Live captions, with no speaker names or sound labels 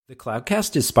The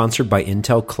Cloudcast is sponsored by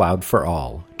Intel Cloud for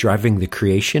All, driving the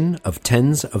creation of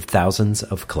tens of thousands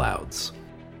of clouds.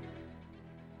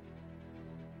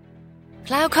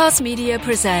 Cloudcast Media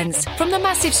presents from the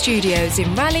massive studios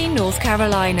in Raleigh, North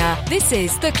Carolina. This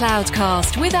is the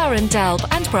Cloudcast with Aaron Delp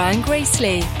and Brian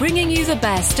Gracely, bringing you the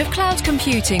best of cloud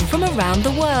computing from around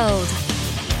the world.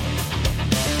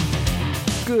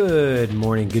 Good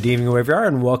morning, good evening, wherever you are,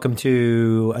 and welcome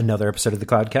to another episode of the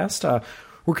Cloudcast.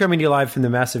 We're coming to you live from the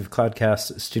massive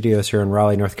Cloudcast studios here in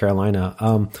Raleigh, North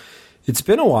Carolina. It's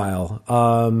been a while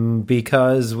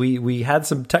because we had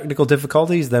some technical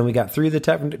difficulties. Then we got through the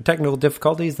technical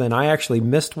difficulties. Then I actually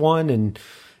missed one,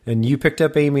 and you picked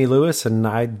up Amy Lewis, and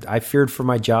I feared for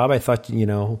my job. I thought,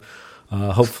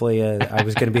 hopefully I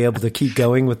was going to be able to keep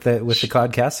going with the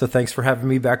Cloudcast. So thanks for having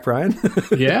me back, Brian.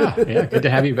 Yeah, good to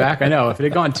have you back. I know if it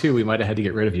had gone two, we might have had to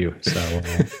get rid of you. So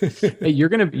hey, you're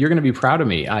gonna be proud of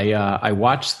me. I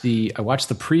watched the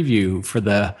preview for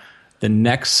the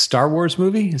next Star Wars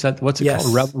movie. Is that what's it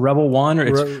called? Rebel One,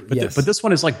 but this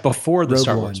one is like before the Rogue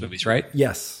Star One. Wars movies, right?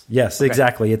 Yes, okay.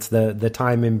 Exactly. It's the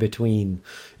time in between,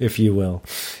 if you will.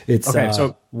 It's okay,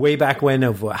 so way back when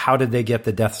of how did they get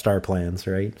the Death Star plans,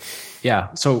 right?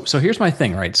 Yeah. So here's my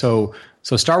thing, right? So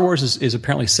Star Wars is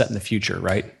apparently set in the future,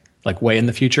 right? Like way in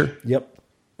the future. Yep.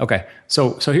 Okay.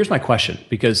 So here's my question,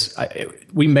 because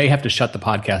we may have to shut the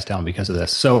podcast down because of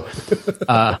this. So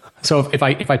if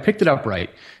I picked it up right,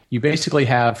 you basically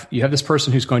have this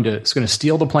person who's going to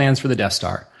steal the plans for the Death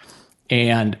Star,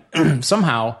 and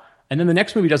somehow, and then the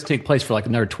next movie doesn't take place for like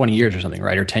another 20 years or something,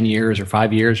 right? Or 10 years or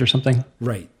 5 years or something.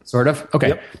 Right. Sort of. Okay.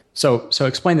 Yep. So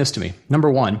explain this to me.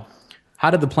 Number one, how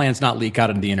did the plans not leak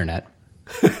out into the internet?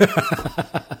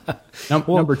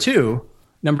 Number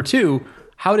two,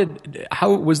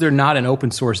 how was there not an open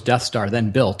source Death Star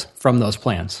then built from those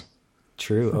plans?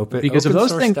 True. Because if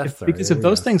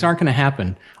those things aren't going to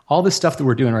happen, all this stuff that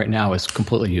we're doing right now is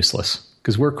completely useless,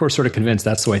 because we're of course sort of convinced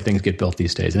that's the way things get built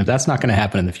these days. And if that's not going to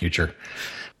happen in the future,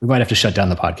 we might have to shut down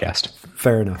the podcast.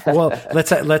 Fair enough. Well,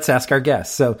 let's ask our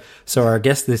guests. So our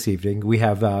guest this evening, we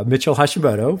have Mitchell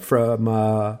Hashimoto from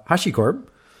HashiCorp,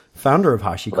 founder of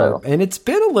HashiCorp. Hello. And it's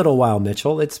been a little while,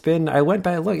 Mitchell. It's been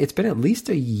at least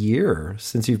a year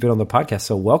since you've been on the podcast.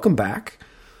 So welcome back.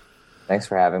 Thanks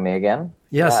for having me again.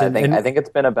 Yes, I think it's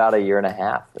been about a year and a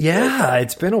half.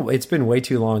 It's been way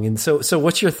too long. And so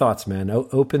what's your thoughts, man?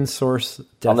 Open source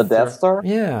on the Death Star?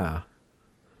 Yeah.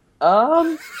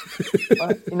 It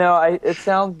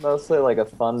sounds mostly like a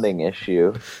funding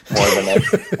issue more than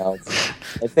anything else.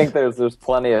 I think there's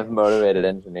plenty of motivated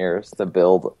engineers to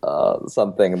build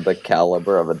something the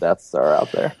caliber of a Death Star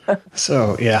out there.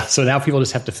 So now people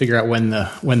just have to figure out when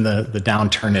the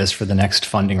downturn is for the next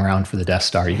funding round for the Death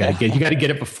Star. You got to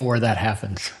get it before that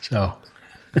happens. So.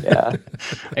 Yeah,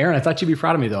 Aaron, I thought you'd be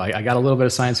proud of me, though. I got a little bit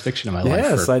of science fiction in my life.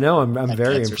 Yes, I know. I'm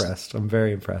very impressed. I'm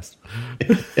very impressed.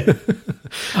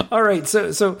 All right,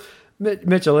 so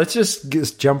Mitchell, let's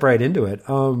just jump right into it.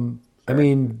 Sure. I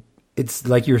mean, it's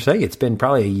like you were saying, it's been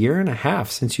probably a year and a half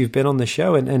since you've been on the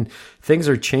show, and things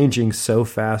are changing so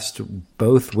fast,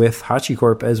 both with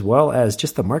HashiCorp as well as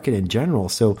just the market in general.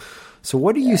 So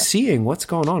what are you seeing? What's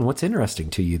going on? What's interesting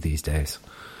to you these days?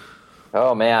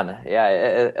 Oh man,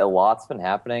 yeah, a lot's been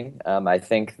happening. I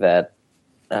think that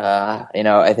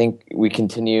I think we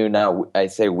continue now. I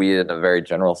say we in a very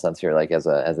general sense here, like as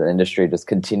an industry, just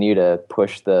continue to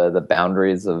push the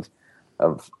boundaries of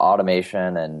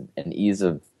automation and ease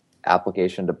of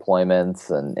application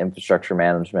deployments and infrastructure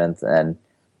management. And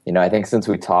I think since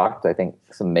we talked, I think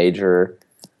the major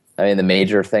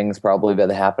things probably been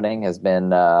happening has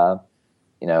been at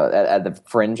the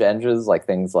fringe edges, like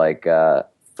things like.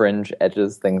 Fringe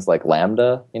edges, things like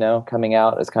Lambda, coming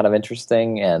out is kind of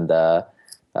interesting, and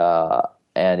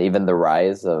even the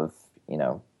rise of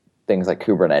things like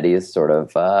Kubernetes sort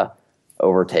of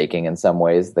overtaking in some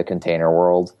ways the container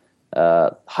world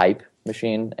hype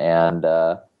machine, and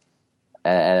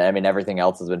I mean everything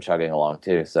else has been chugging along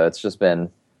too. So it's just been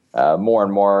more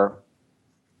and more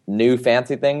new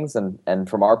fancy things, and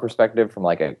from our perspective, from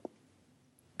like a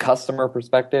customer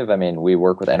perspective, I mean, we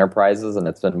work with enterprises, and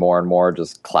it's been more and more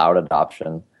just cloud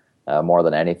adoption more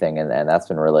than anything, and that's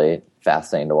been really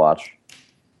fascinating to watch.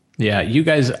 Yeah, you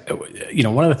guys,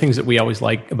 one of the things that we always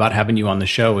like about having you on the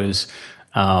show is,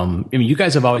 you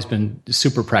guys have always been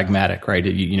super pragmatic, right?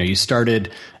 You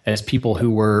started as people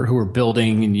who were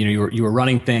building, and you were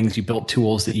running things. You built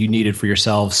tools that you needed for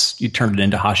yourselves. You turned it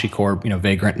into HashiCorp,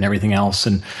 Vagrant, and everything else.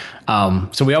 And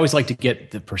so we always like to get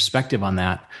the perspective on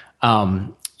that.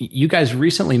 You guys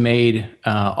recently made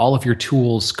all of your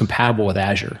tools compatible with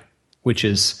Azure. which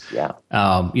is,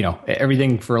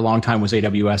 everything for a long time was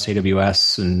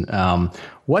AWS. And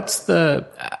what's the,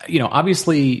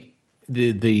 obviously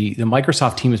the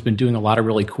Microsoft team has been doing a lot of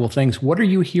really cool things. What are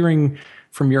you hearing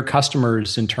from your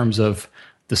customers in terms of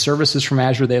the services from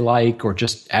Azure they like, or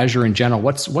just Azure in general?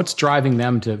 What's driving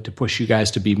them to push you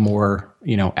guys to be more,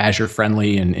 Azure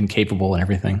friendly and capable and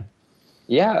everything?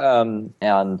 Yeah,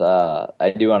 and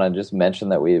I do want to just mention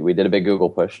that we did a big Google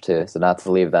push too, so not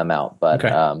to leave them out. But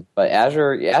okay. But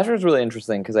Azure is really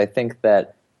interesting because I think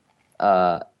that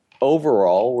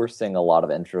overall we're seeing a lot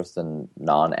of interest in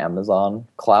non-Amazon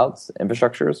clouds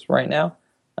infrastructures right now,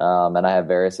 and I have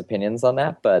various opinions on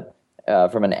that. But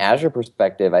from an Azure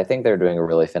perspective, I think they're doing a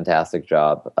really fantastic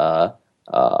job.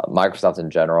 Microsoft in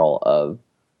general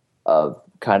of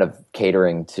kind of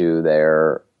catering to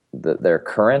their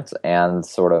current and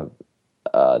sort of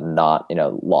not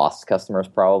lost customers,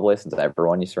 probably, since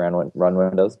everyone used to run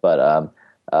Windows, but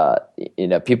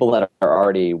people that are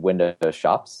already Windows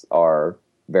shops are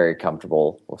very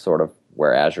comfortable with sort of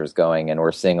where Azure is going, and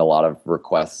we're seeing a lot of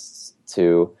requests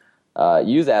to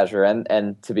use Azure.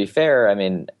 And to be fair, I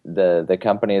mean, the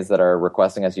companies that are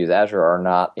requesting us to use Azure are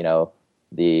not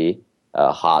the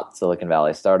hot Silicon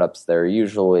Valley startups. They're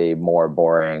usually more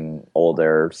boring,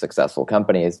 older, successful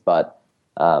companies. But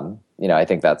I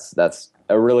think that's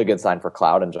a really good sign for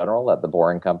cloud in general, that the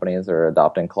boring companies are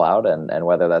adopting cloud, and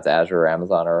whether that's Azure or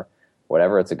Amazon or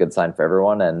whatever, it's a good sign for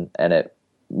everyone. And it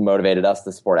motivated us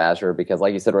to support Azure because,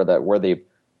 like you said, we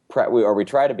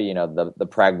try to be the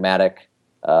pragmatic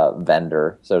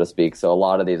vendor, so to speak. So a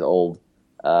lot of these old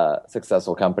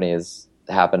successful companies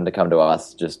happened to come to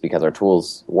us just because our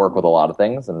tools work with a lot of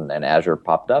things, and Azure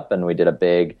popped up, and we did a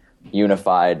big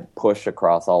unified push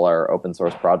across all our open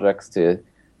source projects to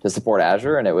support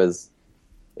Azure. And it was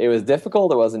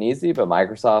difficult. It wasn't easy, but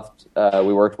Microsoft,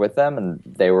 we worked with them, and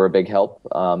they were a big help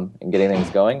in getting things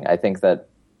going. I think that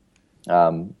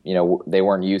they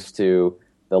weren't used to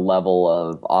the level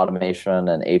of automation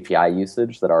and API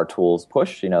usage that our tools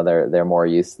push. They're more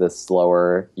used to this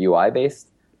slower UI based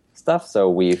stuff. So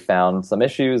we found some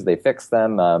issues, they fixed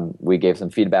them. We gave some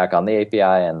feedback on the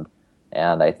API,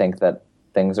 and I think that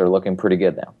things are looking pretty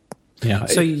good now. Yeah.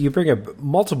 So you bring up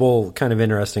multiple kind of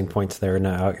interesting points there, and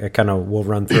I kind of will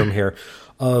run through them here.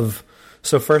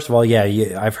 So first of all,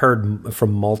 I've heard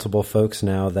from multiple folks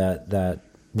now that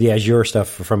the Azure stuff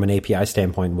from an API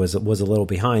standpoint was a little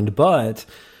behind, but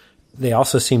they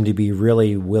also seem to be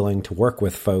really willing to work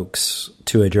with folks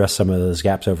to address some of those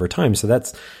gaps over time. So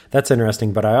that's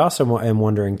interesting. But I also am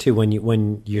wondering too,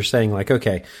 when you're saying like,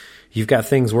 okay, you've got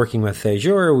things working with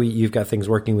Azure, you've got things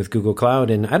working with Google Cloud,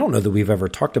 and I don't know that we've ever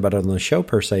talked about it on the show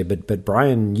per se, but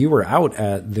Brian, you were out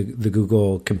at the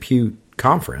Google Compute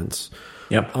conference.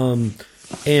 Yep.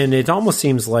 And it almost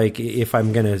seems like, if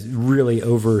I'm going to really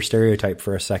over stereotype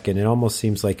for a second, it almost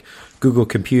seems like Google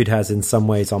Compute has in some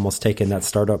ways almost taken that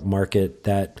startup market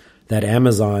that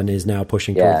Amazon is now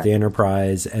pushing towards the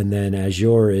enterprise, and then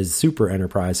Azure is super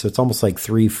enterprise. So it's almost like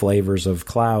three flavors of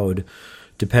cloud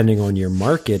depending on your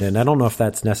market. And I don't know if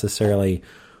that's necessarily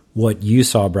what you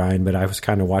saw, Brian, but I was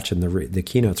kind of watching the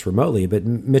keynotes remotely. But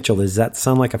Mitchell, does that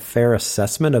sound like a fair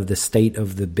assessment of the state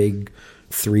of the big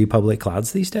three public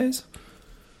clouds these days?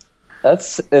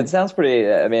 It sounds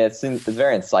pretty. I mean, it's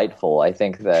very insightful. I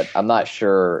think that I'm not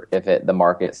sure if the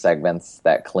market segments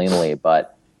that cleanly,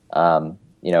 but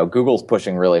Google's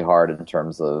pushing really hard in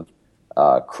terms of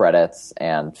credits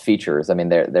and features. I mean,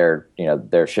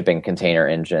 they're shipping Container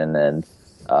Engine and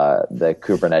the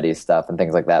Kubernetes stuff and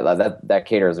things like that. That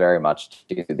caters very much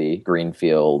to the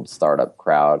greenfield startup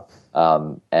crowd.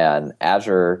 And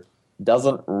Azure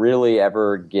doesn't really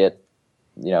ever get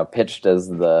pitched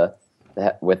as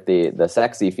with the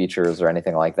sexy features or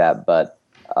anything like that, but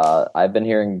I've been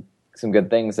hearing some good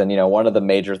things. And one of the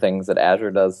major things that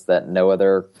Azure does that no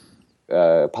other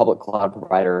public cloud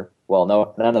provider,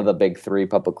 none of the big three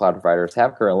public cloud providers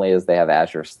have currently, is they have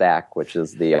Azure Stack, which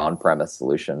is the on-premise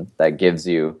solution that gives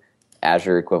you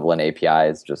Azure equivalent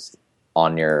APIs just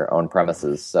on your own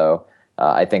premises. So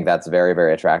I think that's very,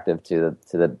 very attractive to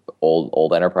the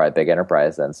old enterprise, big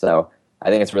enterprise. And so I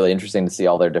think it's really interesting to see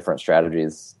all their different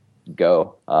strategies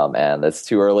go. And it's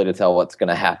too early to tell what's going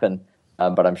to happen.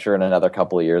 But I'm sure in another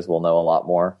couple of years we'll know a lot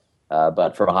more.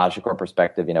 But from a HashiCorp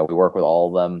perspective, we work with all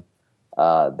of them.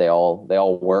 They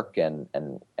all work, and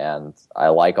I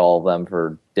like all of them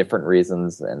for different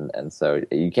reasons. And so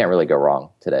you can't really go wrong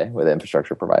today with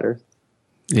infrastructure providers.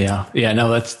 Yeah. No,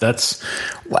 that's.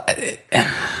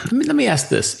 Let me ask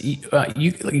this: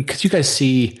 because you guys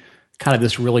see kind of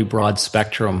this really broad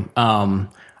spectrum.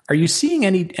 Are you seeing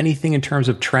anything in terms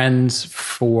of trends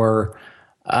for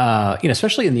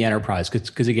especially in the enterprise,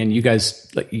 because again, you guys,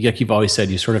 like you've always said,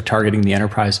 you're sort of targeting the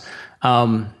enterprise.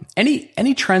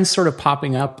 Any trends sort of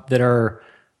popping up that are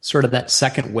sort of that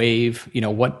second wave?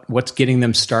 What's getting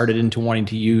them started into wanting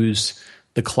to use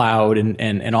the cloud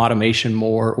and automation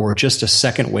more, or just a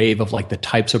second wave of like the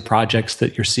types of projects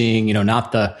that you're seeing?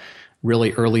 Not the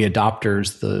really early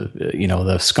adopters, the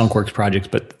skunkworks projects,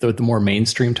 but the more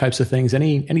mainstream types of things.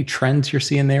 Any trends you're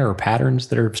seeing there, or patterns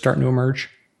that are starting to emerge?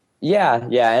 Yeah,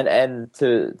 and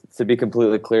to be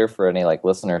completely clear for any like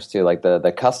listeners too, like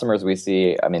the customers we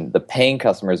see, I mean, the paying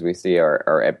customers we see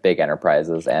are at big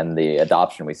enterprises, and the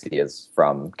adoption we see is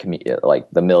from like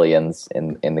the millions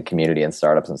in the community and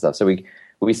startups and stuff. So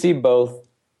we see both,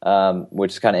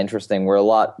 which is kind of interesting. We're a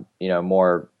lot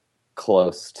more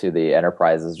close to the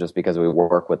enterprises just because we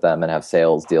work with them and have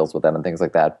sales deals with them and things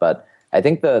like that. But I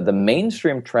think the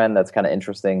mainstream trend that's kind of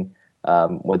interesting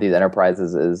with these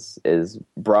enterprises is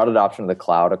broad adoption of the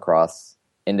cloud across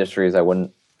industries I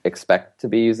wouldn't expect to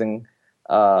be using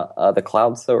the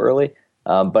cloud so early,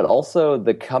 but also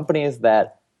the companies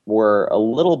that were a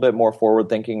little bit more forward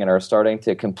thinking and are starting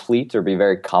to complete or be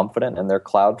very confident in their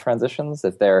cloud transitions.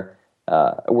 If they're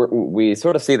we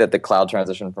sort of see that the cloud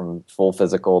transition from full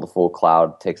physical to full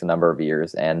cloud takes a number of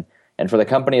years, and for the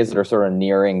companies that are sort of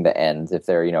nearing the end, if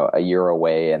they're a year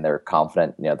away and they're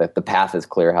confident that the path is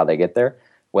clear how they get there,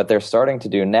 what they're starting to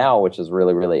do now, which is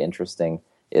really, really interesting,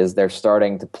 is they're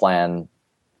starting to plan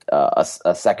a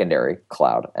secondary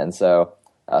cloud, and so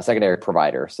a secondary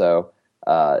provider. So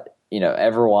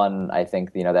everyone, I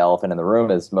think the elephant in the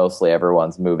room is mostly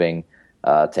everyone's moving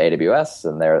to AWS,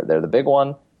 and they're the big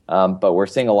one. But we're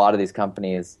seeing a lot of these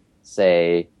companies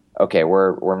say, okay,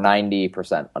 we're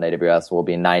 90% on AWS. We'll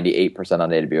be 98% on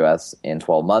AWS in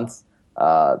 12 months.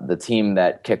 The team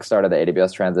that kickstarted the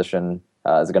AWS transition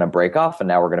is going to break off, and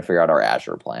now we're going to figure out our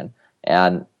Azure plan.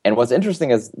 And what's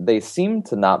interesting is they seem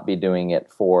to not be doing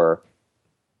it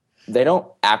they don't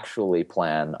actually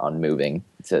plan on moving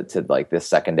to like this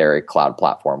secondary cloud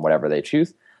platform, whatever they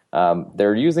choose.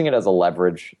 They're using it as a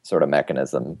leverage sort of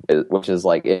mechanism, which is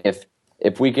like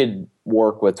if we could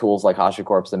work with tools like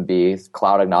HashiCorp and be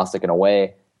cloud agnostic in a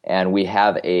way, and we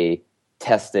have a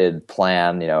tested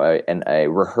plan, and a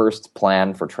rehearsed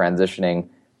plan for transitioning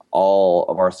all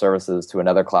of our services to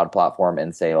another cloud platform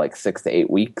in, say, like 6 to 8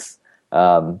 weeks,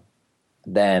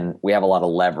 then we have a lot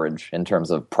of leverage in terms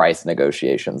of price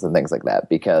negotiations and things like that.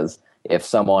 Because if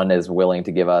someone is willing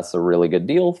to give us a really good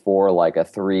deal for like a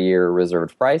 3-year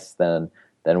reserved price, then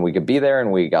we could be there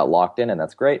and we got locked in, and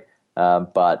that's great.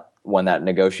 But when that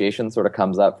negotiation sort of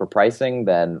comes up for pricing,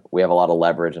 then we have a lot of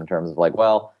leverage in terms of like,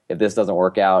 well, if this doesn't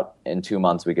work out in 2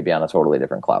 months, we could be on a totally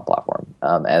different cloud platform.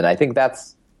 And I think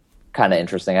that's kind of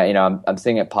interesting. I'm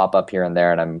seeing it pop up here and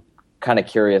there, and I'm kind of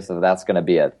curious if that's going to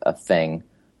be a thing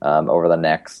over the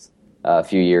next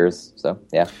few years. So,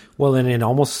 yeah. Well, and it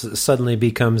almost suddenly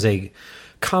becomes a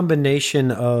combination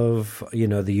of,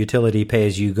 the utility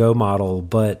pay-as-you-go model,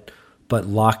 but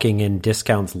locking in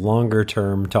discounts longer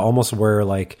term to almost where,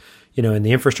 like, in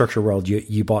the infrastructure world,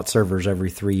 you bought servers every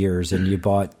 3 years, and you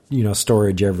bought,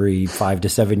 storage every 5 to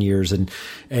 7 years,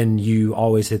 and you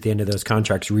always at the end of those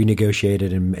contracts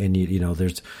renegotiated, and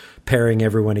there's pairing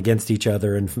everyone against each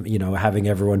other, and having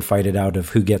everyone fight it out of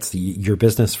who gets your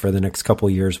business for the next couple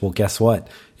of years. Well, guess what?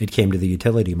 It came to the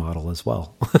utility model as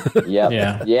well.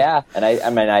 Yeah. And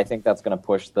I think that's going to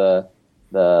push the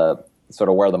sort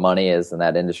of where the money is in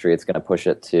that industry. It's going to push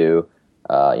it to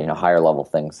higher level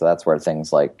things. So that's where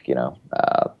things like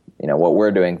what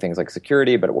we're doing, things like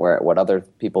security, but what other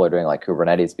people are doing like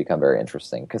Kubernetes become very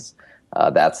interesting, because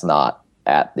that's not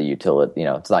at the utility.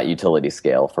 It's not utility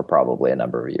scale for probably a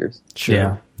number of years.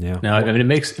 Sure. Yeah. No, I mean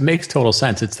it makes total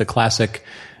sense. It's the classic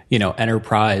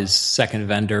enterprise, second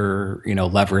vendor,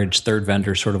 leverage, third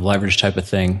vendor sort of leverage type of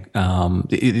thing.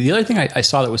 The other thing I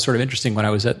saw that was sort of interesting when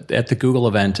I was at the Google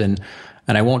event, and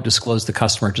I won't disclose the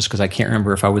customer just because I can't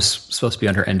remember if I was supposed to be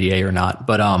under NDA or not.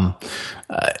 But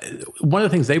one of the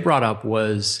things they brought up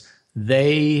was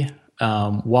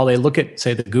while they look at,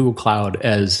 say, the Google Cloud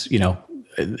as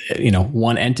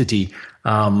one entity,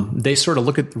 they sort of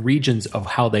look at the regions of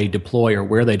how they deploy or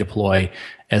where they deploy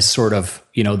as sort of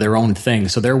their own thing.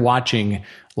 So they're watching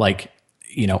like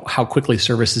how quickly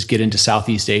services get into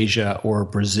Southeast Asia or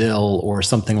Brazil or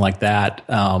something like that.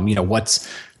 What's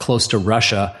close to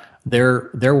Russia.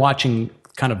 They're watching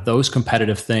kind of those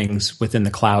competitive things within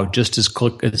the cloud just as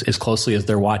closely as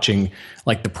they're watching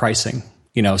like the pricing.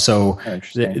 So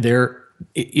they're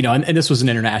and this was an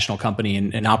international company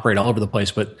and operate all over the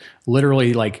place, but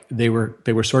literally like they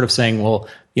were sort of saying, well,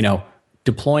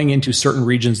 deploying into certain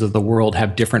regions of the world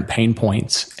have different pain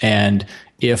points, and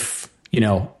if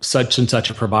such and such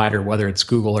a provider, whether it's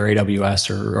Google or AWS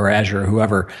or Azure or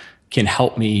whoever, can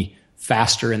help me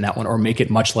faster in that one or make it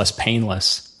much less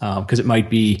painless. Because it might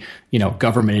be,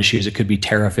 government issues, it could be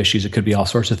tariff issues, it could be all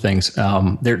sorts of things.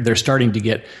 They're starting to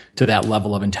get to that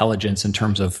level of intelligence in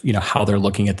terms of, how they're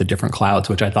looking at the different clouds,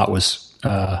 which I thought was,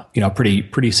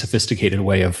 pretty sophisticated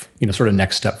way of, sort of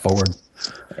next step forward.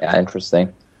 Yeah,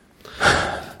 interesting.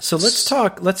 So let's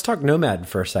talk Nomad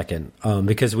for a second,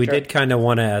 because we did kind of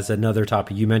want to, as another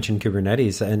topic, you mentioned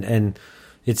Kubernetes, and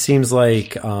it seems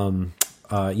like,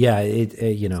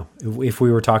 if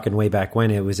we were talking way back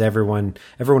when, it was everyone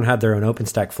had their own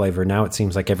OpenStack flavor. Now it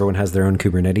seems like everyone has their own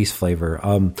Kubernetes flavor.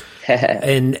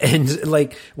 And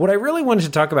like what I really wanted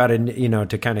to talk about, and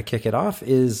to kind of kick it off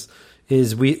is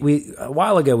we a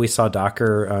while ago we saw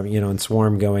Docker, and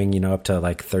Swarm going, up to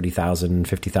like 30,000,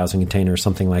 50,000 containers,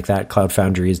 something like that. Cloud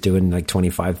Foundry is doing like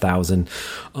 25,000.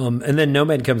 And then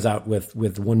Nomad comes out with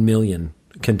 1 million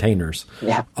containers.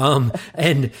 Yeah.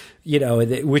 And,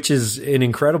 which is an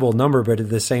incredible number, but at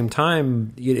the same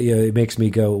time, it makes me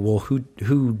go, well,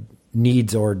 who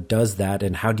needs or does that,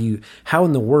 and how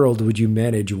in the world would you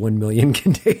manage 1 million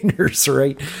containers,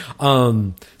 right?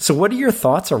 So what are your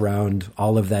thoughts around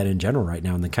all of that in general right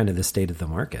now and the kind of the state of the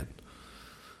market?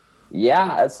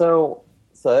 Yeah, so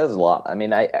there's a lot. I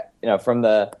mean,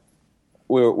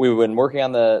 we've been working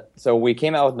on so we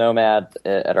came out with Nomad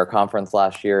at our conference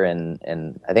last year in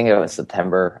I think it was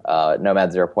September,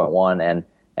 Nomad 0.1,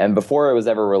 and before it was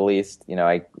ever released,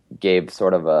 I gave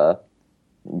sort of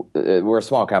we're a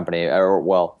small company,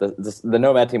 the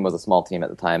Nomad team was a small team at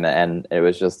the time, and it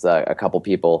was just a couple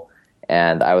people,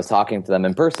 and I was talking to them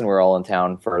in person. We were all in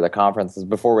town for the conferences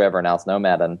before we ever announced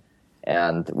Nomad,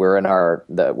 and we're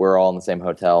we're all in the same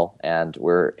hotel, and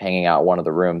we're hanging out in one of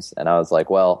the rooms, and I was like,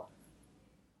 well,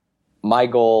 my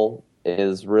goal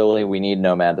is really we need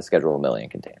Nomad to schedule 1 million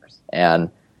containers, and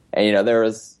there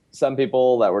was some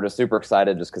people that were just super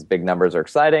excited just because big numbers are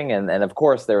exciting. And of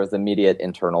course, there was immediate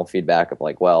internal feedback of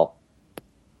like, well,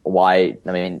 why?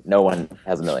 I mean, no one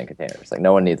has 1 million containers. Like,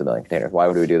 no one needs 1 million containers. Why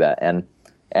would we do that? And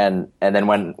then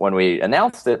when we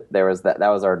announced it, there was that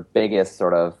was our biggest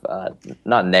sort of,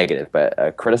 not negative,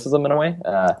 but criticism in a way,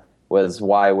 was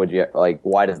why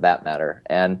does that matter?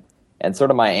 And sort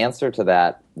of my answer to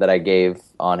that I gave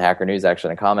on Hacker News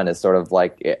actually in a comment is sort of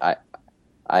like,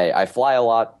 I fly a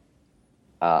lot.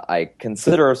 I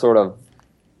consider sort of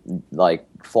like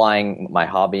flying my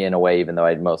hobby in a way, even though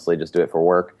I mostly just do it for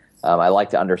work. I like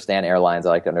to understand airlines. I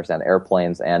like to understand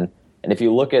airplanes. And if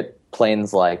you look at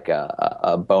planes like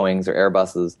Boeings or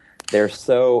Airbuses, they're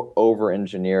so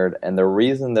over-engineered. And the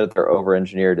reason that they're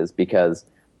over-engineered is because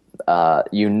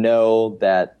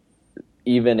that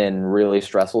even in really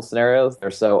stressful scenarios, they're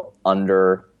so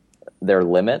under their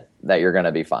limit that you're going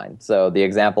to be fine. So the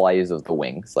example I use was the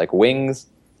wings. Like wings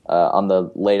on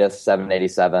the latest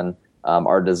 787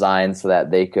 are designed so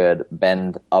that they could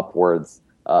bend upwards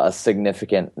a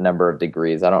significant number of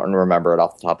degrees. I don't remember it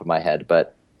off the top of my head,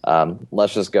 but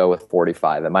let's just go with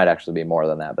 45. It might actually be more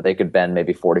than that, but they could bend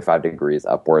maybe 45 degrees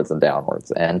upwards and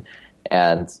downwards. And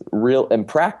in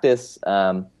practice,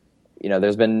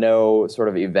 there's been no sort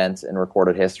of event in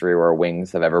recorded history where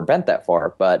wings have ever bent that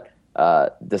far. But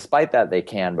despite that, they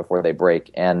can before they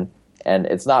break. And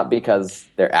it's not because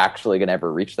they're actually going to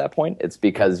ever reach that point. It's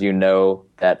because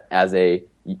that as a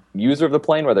user of the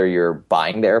plane, whether you're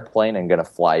buying the airplane and going to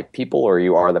fly people or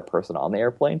you are the person on the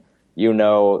airplane,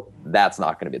 that's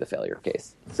not going to be the failure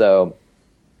case. So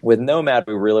with Nomad,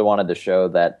 we really wanted to show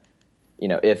that,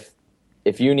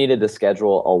 if you needed to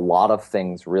schedule a lot of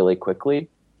things really quickly,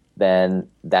 then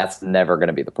that's never going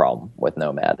to be the problem with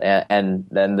Nomad. And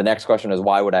then the next question is,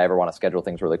 why would I ever want to schedule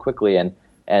things really quickly?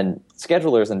 And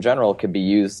schedulers in general could be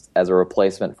used as a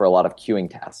replacement for a lot of queuing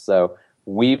tasks. So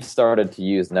we've started to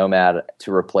use Nomad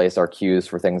to replace our queues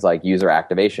for things like user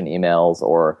activation emails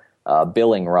or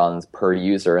billing runs per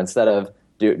user. Instead of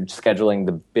scheduling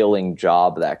the billing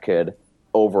job that could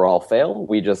overall fail,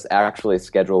 we just actually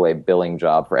schedule a billing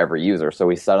job for every user. So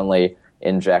we suddenly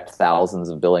inject thousands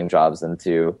of billing jobs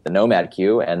into the Nomad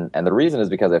queue. And the reason is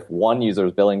because if one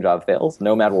user's billing job fails,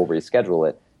 Nomad will reschedule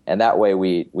it. And that way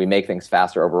we make things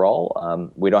faster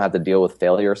overall. We don't have to deal with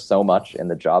failure so much in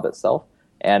the job itself.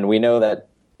 And we know that,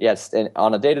 yes,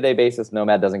 on a day-to-day basis,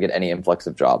 Nomad doesn't get any influx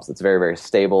of jobs. It's very, very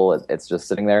stable. It's just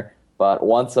sitting there. But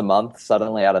once a month,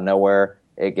 suddenly out of nowhere,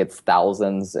 it gets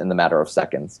thousands in the matter of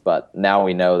seconds. But now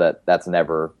we know that that's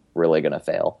never really going to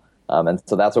fail. And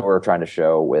so that's what we're trying to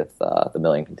show with the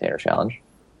Million Container Challenge.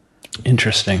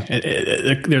 Interesting.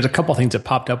 There's a couple things that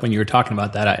popped up when you were talking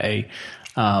about that.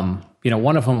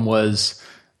 One of them was,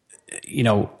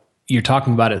 you're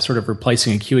talking about it sort of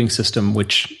replacing a queuing system,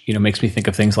 which, makes me think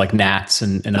of things like NATs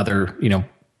and other,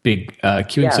 big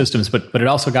queuing systems. But it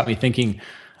also got me thinking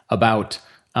about,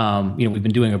 we've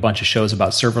been doing a bunch of shows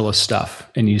about serverless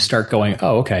stuff, and you start going,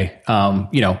 oh, okay.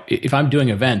 If I'm doing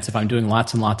events, if I'm doing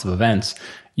lots and lots of events,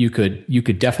 you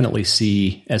could definitely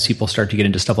see, as people start to get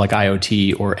into stuff like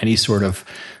IoT or any sort of,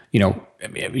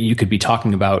 you could be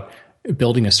talking about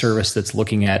building a service that's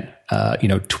looking at,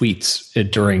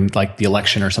 tweets during like the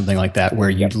election or something like that, where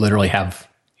you literally have,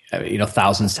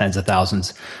 thousands, tens of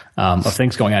thousands of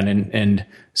things going on. And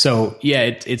so, yeah,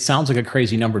 it sounds like a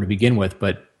crazy number to begin with,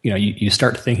 but you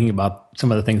start thinking about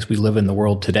some of the things we live in the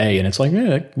world today, and it's like,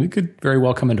 yeah, we could very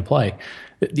well come into play.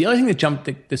 The other thing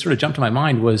that sort of jumped to my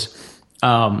mind was,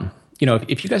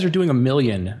 if you guys are doing 1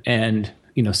 million, and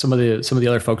some of the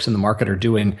other folks in the market are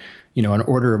doing, an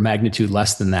order of magnitude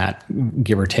less than that,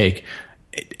 give or take.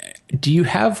 Do you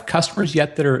have customers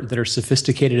yet that are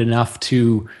sophisticated enough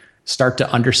to start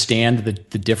to understand the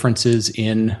differences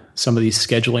in some of these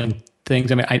scheduling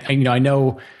things? I mean, I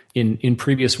know in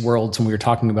previous worlds when we were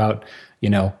talking about,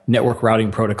 network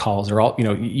routing protocols, or all,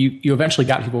 you eventually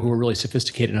got people who were really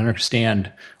sophisticated and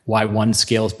understand why one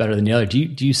scales better than the other.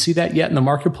 Do you see that yet in the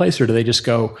marketplace, or do they just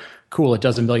go, cool, it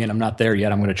does 1 million, I'm not there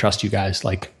yet, I'm going to trust you guys,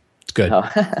 like, it's good?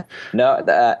 No,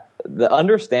 the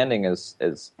understanding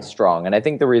is strong, and I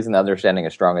think the reason the understanding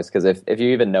is strong is because if you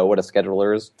even know what a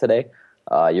scheduler is today,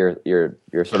 you're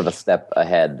sort of a step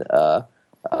ahead,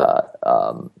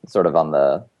 sort of on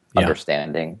the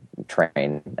understanding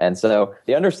train. And so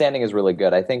the understanding is really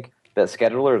good. I think that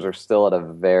schedulers are still at a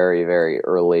very, very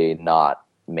early, not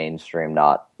mainstream,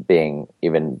 not being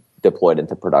even deployed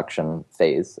into production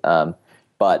phase.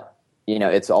 But,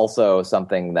 it's also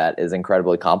something that is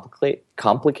incredibly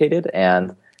complicated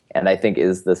and I think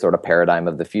is the sort of paradigm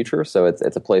of the future. So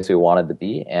it's a place we wanted to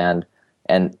be. And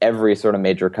every sort of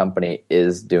major company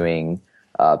is doing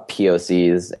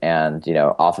POCs and,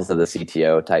 office of the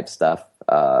CTO type stuff,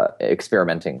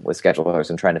 experimenting with schedulers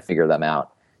and trying to figure them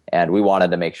out. And we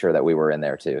wanted to make sure that we were in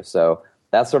there too. So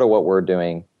that's sort of what we're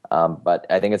doing. But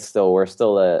I think we're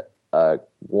still a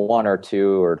 1 or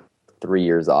 2 or 3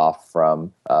 years off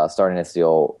from starting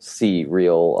to see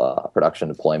real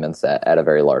production deployments at a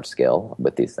very large scale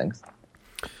with these things.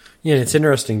 Yeah, it's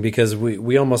interesting because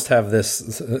we almost have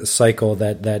this cycle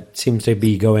that seems to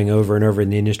be going over and over in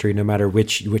the industry, no matter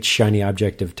which shiny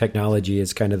object of technology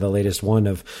is kind of the latest one.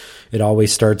 Of it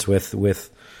always starts with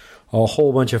a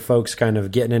whole bunch of folks kind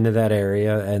of getting into that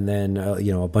area, and then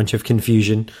a bunch of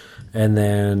confusion, and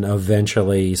then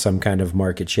eventually some kind of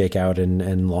market shakeout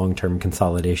and long-term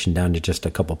consolidation down to just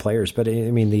a couple players. But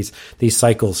I mean, these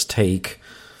cycles take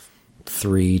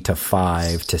 3 to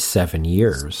 5 to 7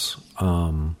 years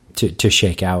to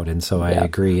shake out, and so I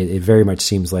agree. It very much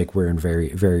seems like we're in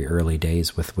very, very early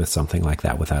days with something like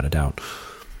that, without a doubt.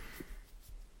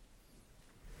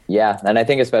 Yeah, and I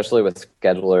think especially with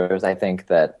schedulers, I think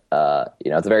that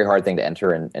it's a very hard thing to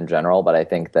enter in general. But I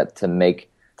think that to make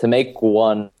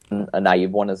one a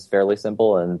naive one is fairly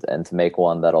simple, and to make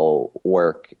one that'll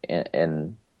work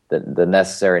in the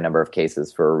necessary number of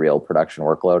cases for a real production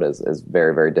workload is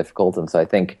very, very difficult. And so I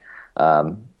think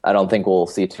I don't think we'll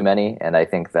see too many, and I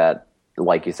think that,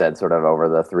 like you said, sort of over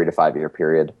the 3 to 5 year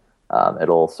period,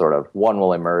 it'll sort of one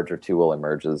will emerge or two will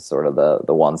emerge as sort of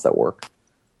the ones that work.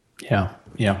 Yeah.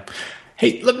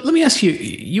 Hey, let me ask you,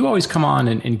 you always come on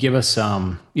and give us,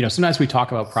 sometimes we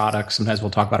talk about products, sometimes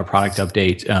we'll talk about a product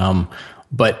update.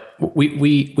 But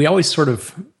we always sort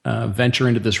of venture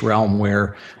into this realm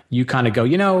where you kind of go,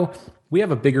 we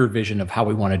have a bigger vision of how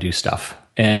we want to do stuff.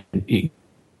 And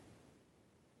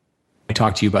I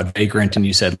talked to you about Vagrant, and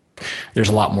you said there's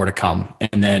a lot more to come.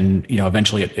 And then,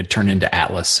 eventually it turned into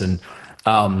Atlas. And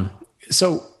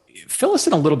so fill us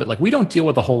in a little bit. Like, we don't deal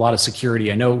with a whole lot of security.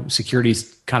 I know security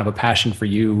is kind of a passion for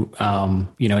you,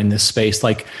 in this space.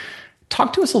 Like,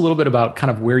 talk to us a little bit about kind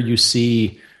of where you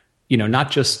see,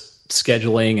 not just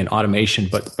scheduling and automation,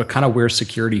 but kind of where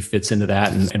security fits into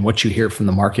that, and what you hear from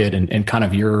the market, and kind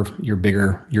of your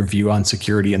view on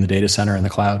security in the data center and the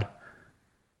cloud.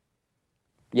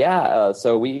 Yeah,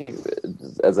 so we,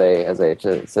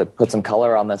 to put some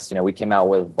color on this, we came out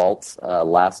with Vault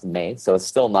last May, so it's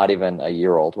still not even a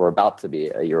year old. We're about to be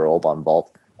a year old on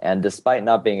Vault, and despite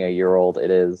not being a year old, it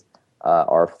is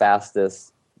our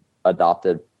fastest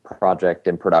adopted project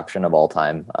in production of all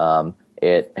time.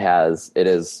 It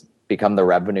has become the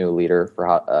revenue leader for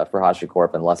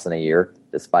HashiCorp in less than a year,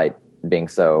 despite being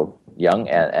so young,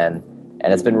 and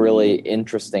it's been really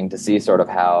interesting to see sort of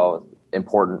how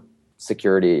important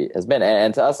security has been,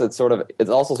 and to us, it's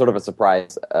also sort of a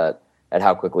surprise at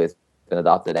how quickly it's been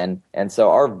adopted. And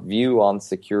so our view on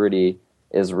security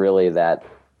is really that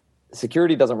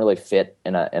security doesn't really fit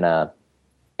in a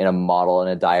model, in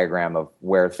a diagram of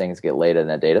where things get laid in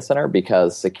a data center,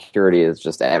 because security is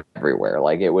just everywhere.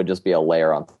 Like, it would just be a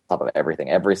layer on top of everything.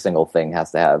 Every single thing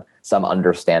has to have some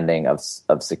understanding of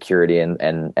security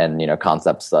and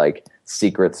concepts like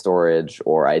secret storage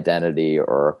or identity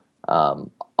or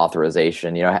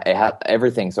authorization.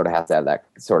 Everything sort of has to have that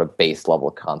sort of base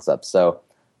level concept. So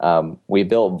we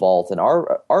built Vault, and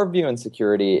our view in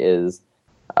security is,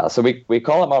 so we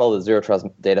call it model the zero trust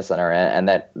data center, and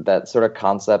that sort of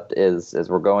concept is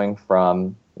we're going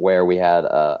from where we had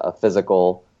a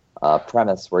physical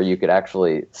premise where you could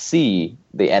actually see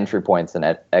the entry points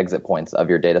and exit points of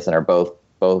your data center, both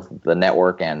the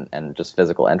network and just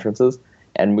physical entrances,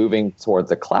 and moving towards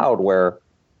the cloud where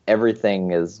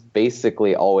everything is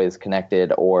basically always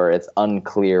connected, or it's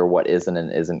unclear what isn't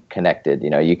and isn't connected.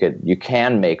 You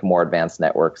can make more advanced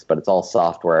networks, but it's all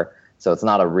software. So it's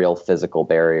not a real physical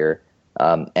barrier.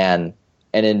 And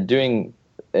in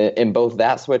both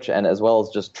that switch and as well as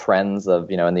just trends of,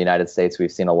 in the United States,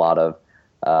 we've seen a lot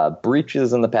of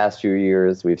breaches in the past few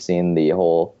years. We've seen the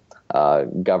whole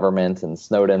government and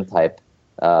Snowden type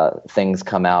things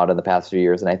come out in the past few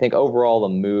years. And I think overall the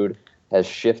mood has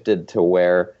shifted to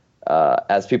where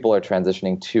as people are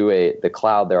transitioning to the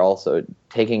cloud, they're also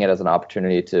taking it as an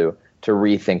opportunity to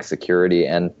rethink security.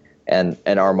 And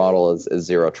our model is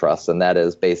zero trust, and that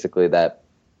is basically that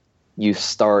you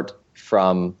start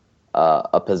from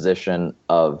a position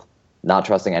of not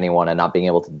trusting anyone and not being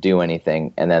able to do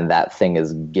anything, and then that thing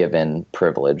is given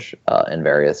privilege in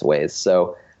various ways.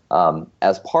 So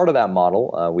as part of that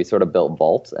model, we sort of built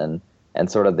Vault, and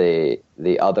sort of the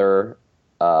other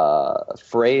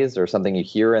phrase or something you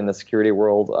hear in the security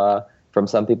world from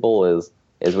some people is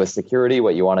with security,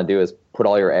 what you want to do is put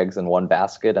all your eggs in one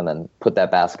basket and then put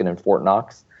that basket in Fort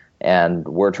Knox. And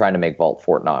we're trying to make Vault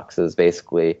Fort Knox. Is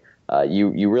basically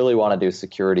you really want to do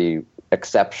security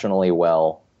exceptionally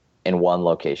well in one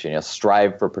location.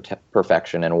 Strive for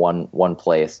perfection in one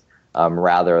place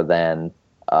rather than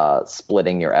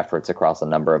splitting your efforts across a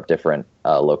number of different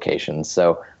locations.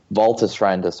 So Vault is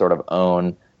trying to sort of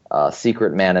own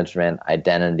secret management,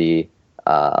 identity,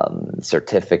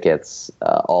 certificates,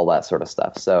 all that sort of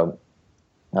stuff. So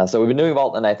we've been doing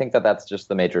Vault, and I think that's just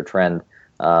the major trend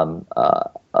of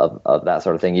that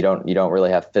sort of thing. You don't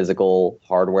really have physical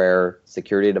hardware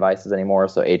security devices anymore.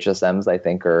 So HSMs, I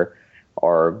think, are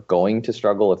going to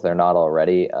struggle if they're not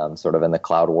already, sort of in the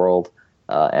cloud world.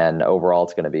 And overall,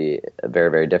 it's going to be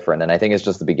very, very different. And I think it's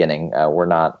just the beginning. We're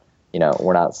not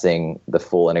seeing the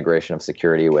full integration of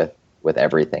security with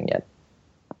everything yet.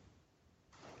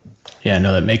 Yeah,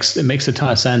 no, it makes a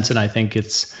ton of sense, and I think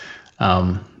it's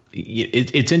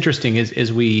interesting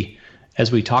as we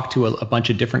talk to a bunch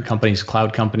of different companies,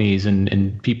 cloud companies,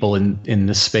 and people in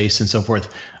this space and so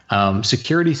forth.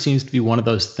 Security seems to be one of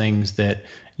those things that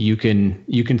you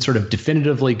can sort of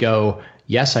definitively go,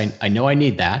 yes, I know I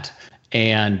need that,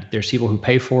 and there's people who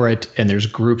pay for it, and there's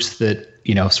groups that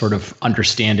sort of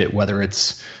understand it, whether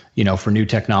it's for new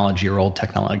technology or old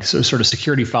technology. So sort of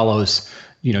security follows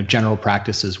general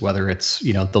practices, whether it's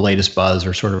the latest buzz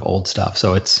or sort of old stuff.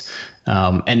 So it's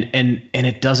and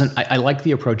it doesn't. I like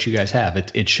the approach you guys have.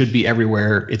 It should be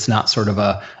everywhere. It's not sort of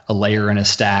a layer in a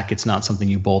stack. It's not something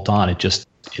you bolt on. It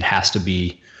has to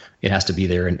be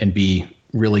there and be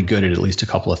really good at least a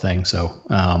couple of things. So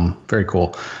very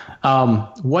cool.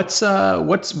 What's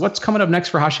coming up next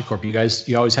for HashiCorp?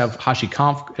 You always have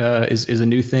HashiConf is a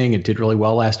new thing. It did really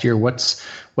well last year. What's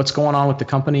going on with the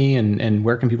company, and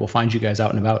where can people find you guys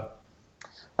out and about?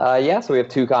 So we have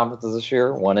two conferences this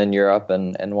year, one in Europe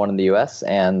and one in the US.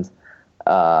 And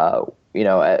our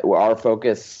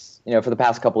focus, for the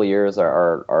past couple of years,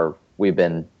 we've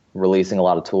been releasing a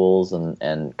lot of tools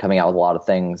and coming out with a lot of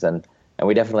things, and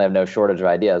we definitely have no shortage of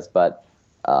ideas. But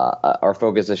our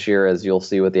focus this year, as you'll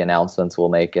see with the announcements we'll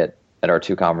make at our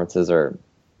two conferences, are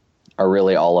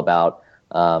really all about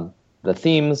the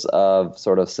themes of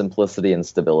sort of simplicity and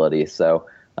stability. So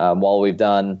while we've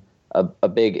done a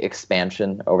big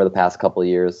expansion over the past couple of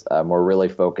years, we're really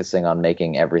focusing on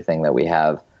making everything that we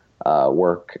have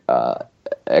work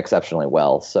exceptionally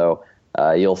well. So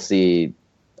you'll see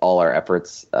all our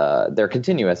efforts. They're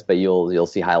continuous, but you'll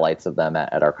see highlights of them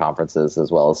at our conferences,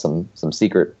 as well as some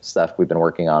secret stuff we've been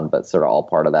working on, but sort of all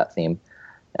part of that theme.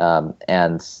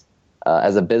 And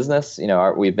as a business,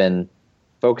 we've been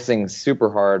focusing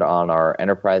super hard on our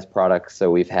enterprise products. So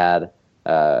we've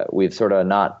sort of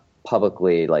not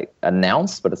publicly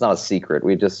announced, but it's not a secret.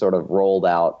 We just sort of rolled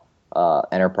out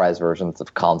enterprise versions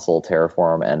of Consul,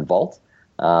 Terraform, and Vault.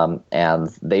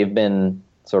 And they've been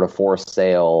sort of for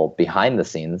sale behind the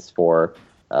scenes for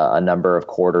a number of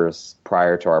quarters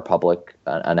prior to our public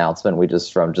announcement. We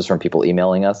just from people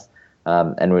emailing us,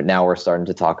 and now we're starting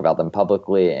to talk about them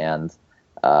publicly, and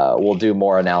we'll do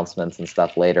more announcements and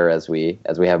stuff later as we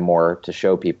have more to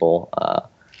show people,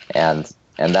 and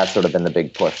that's sort of been the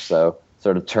big push. So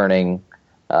sort of turning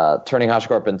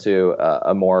HashiCorp into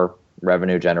a more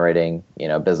revenue generating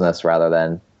business rather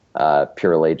than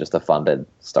purely just a funded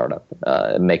startup,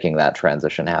 making that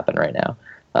transition happen right now,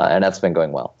 and that's been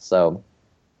going well. So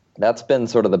that's been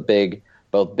sort of the big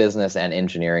both business and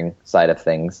engineering side of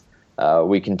things.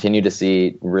 We continue to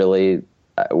see we're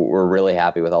really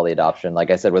happy with all the adoption.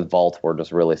 Like I said, with Vault, we're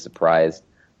just really surprised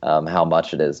how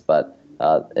much it is. But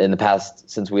in the past,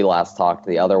 since we last talked,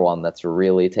 the other one that's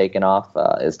really taken off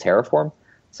is Terraform.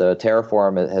 So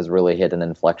Terraform has really hit an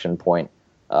inflection point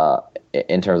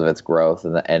in terms of its growth,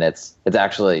 and it's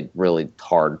actually really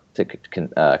hard to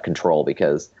control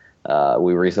because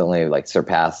we recently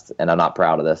surpassed, and I'm not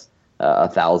proud of this,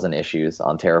 1,000 issues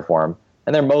on Terraform,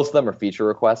 and most of them are feature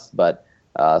requests, but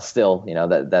still,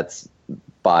 that's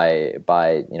by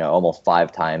almost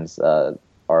 5 times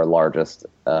our largest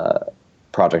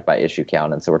project by issue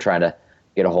count, and so we're trying to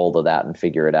get a hold of that and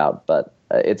figure it out. But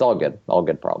it's all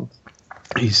good problems.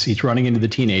 He's running into the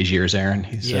teenage years, Aaron.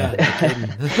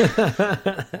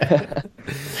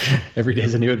 Every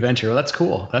day's a new adventure. Well, that's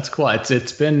cool.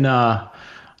 It's been. I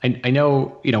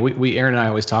know. We Aaron and I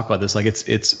always talk about this. Like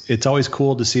it's always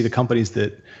cool to see the companies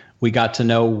that we got to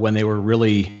know when they were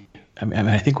really. I mean,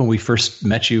 I think when we first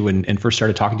met you and first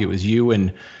started talking to you, it was you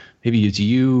and maybe it's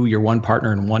you, your one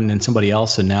partner, and somebody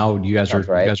else, and now you guys are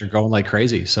going like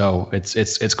crazy. So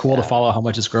it's cool to follow how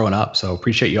much it's growing up. So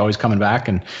appreciate you always coming back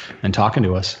and talking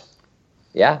to us.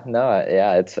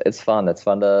 It's fun. It's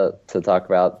fun to talk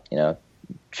about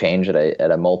change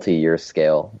at a multi-year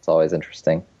scale. It's always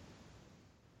interesting.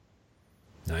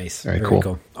 Nice. Very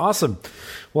cool. Awesome.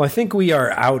 Well, I think we are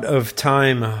out of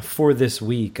time for this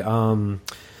week.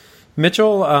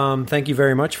 Mitchell, thank you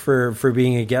very much for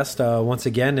being a guest once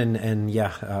again, and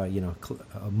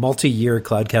a multi-year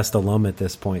Cloudcast alum at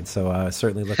this point. So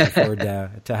certainly looking forward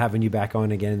to having you back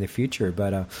on again in the future.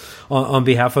 But on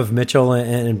behalf of Mitchell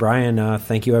and Brian,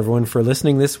 thank you everyone for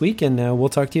listening this week, and we'll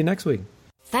talk to you next week.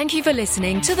 Thank you for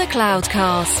listening to the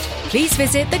Cloudcast. Please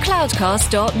visit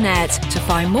thecloudcast.net to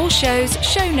find more shows,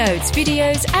 show notes,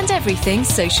 videos, and everything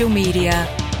social media.